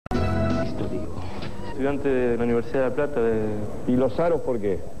estudiante de la Universidad de La Plata. ¿Y los aros por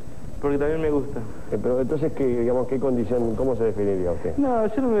qué? Porque también me gusta. Pero entonces, ¿qué condición, cómo se definiría usted? No,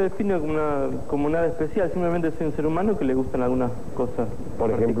 yo no me defino como nada especial, simplemente soy un ser humano que le gustan algunas cosas Por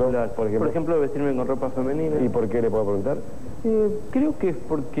ejemplo, vestirme con ropa femenina. ¿Y por qué, le puedo preguntar? Creo que es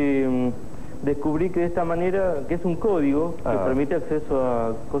porque descubrí que de esta manera, que es un código que permite acceso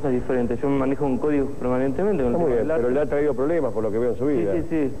a cosas diferentes. Yo me manejo un código permanentemente. Con muy bien, pero le ha traído problemas por lo que veo en su vida. Sí,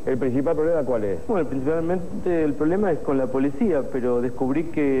 sí, sí. ¿El principal problema cuál es? Bueno, principalmente el problema es con la policía, pero descubrí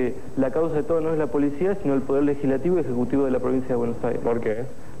que la causa de todo no es la policía, sino el Poder Legislativo y Ejecutivo de la provincia de Buenos Aires. ¿Por qué?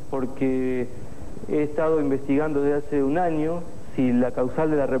 Porque he estado investigando desde hace un año si la causal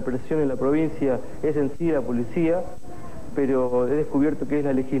de la represión en la provincia es en sí la policía, pero he descubierto que es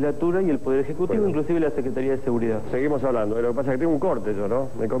la legislatura y el Poder Ejecutivo, inclusive la Secretaría de Seguridad. Seguimos hablando. Lo que pasa es que tengo un corte yo, ¿no?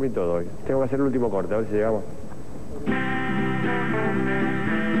 Me comí todo hoy. Tengo que hacer el último corte, a ver si llegamos.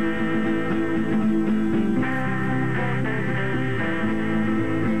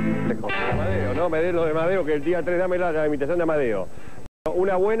 Amadeo, ¿no? Me dé lo de Amadeo, que el día 3 dame la invitación de Amadeo.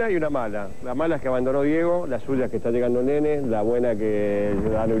 Una buena y una mala. La mala es que abandonó Diego, la suya es que está llegando Nene, la buena que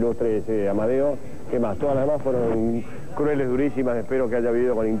ya lo ilustre Amadeo. ¿Qué más? Todas las demás fueron crueles, durísimas. Espero que haya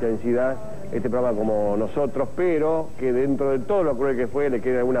vivido con intensidad este programa como nosotros, pero que dentro de todo lo cruel que fue le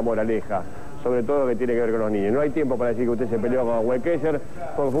quede alguna moraleja, sobre todo que tiene que ver con los niños. No hay tiempo para decir que usted se peleó con Huequeser,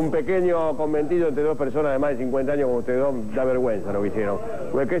 porque fue un pequeño conventillo entre dos personas de más de 50 años como ustedes dos, da vergüenza lo que hicieron.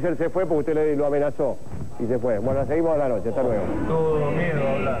 Huequeser se fue porque usted lo amenazó y se fue. Bueno, seguimos a la noche, hasta luego. Todo miedo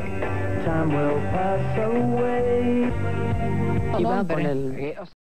a hablar. Y va con el...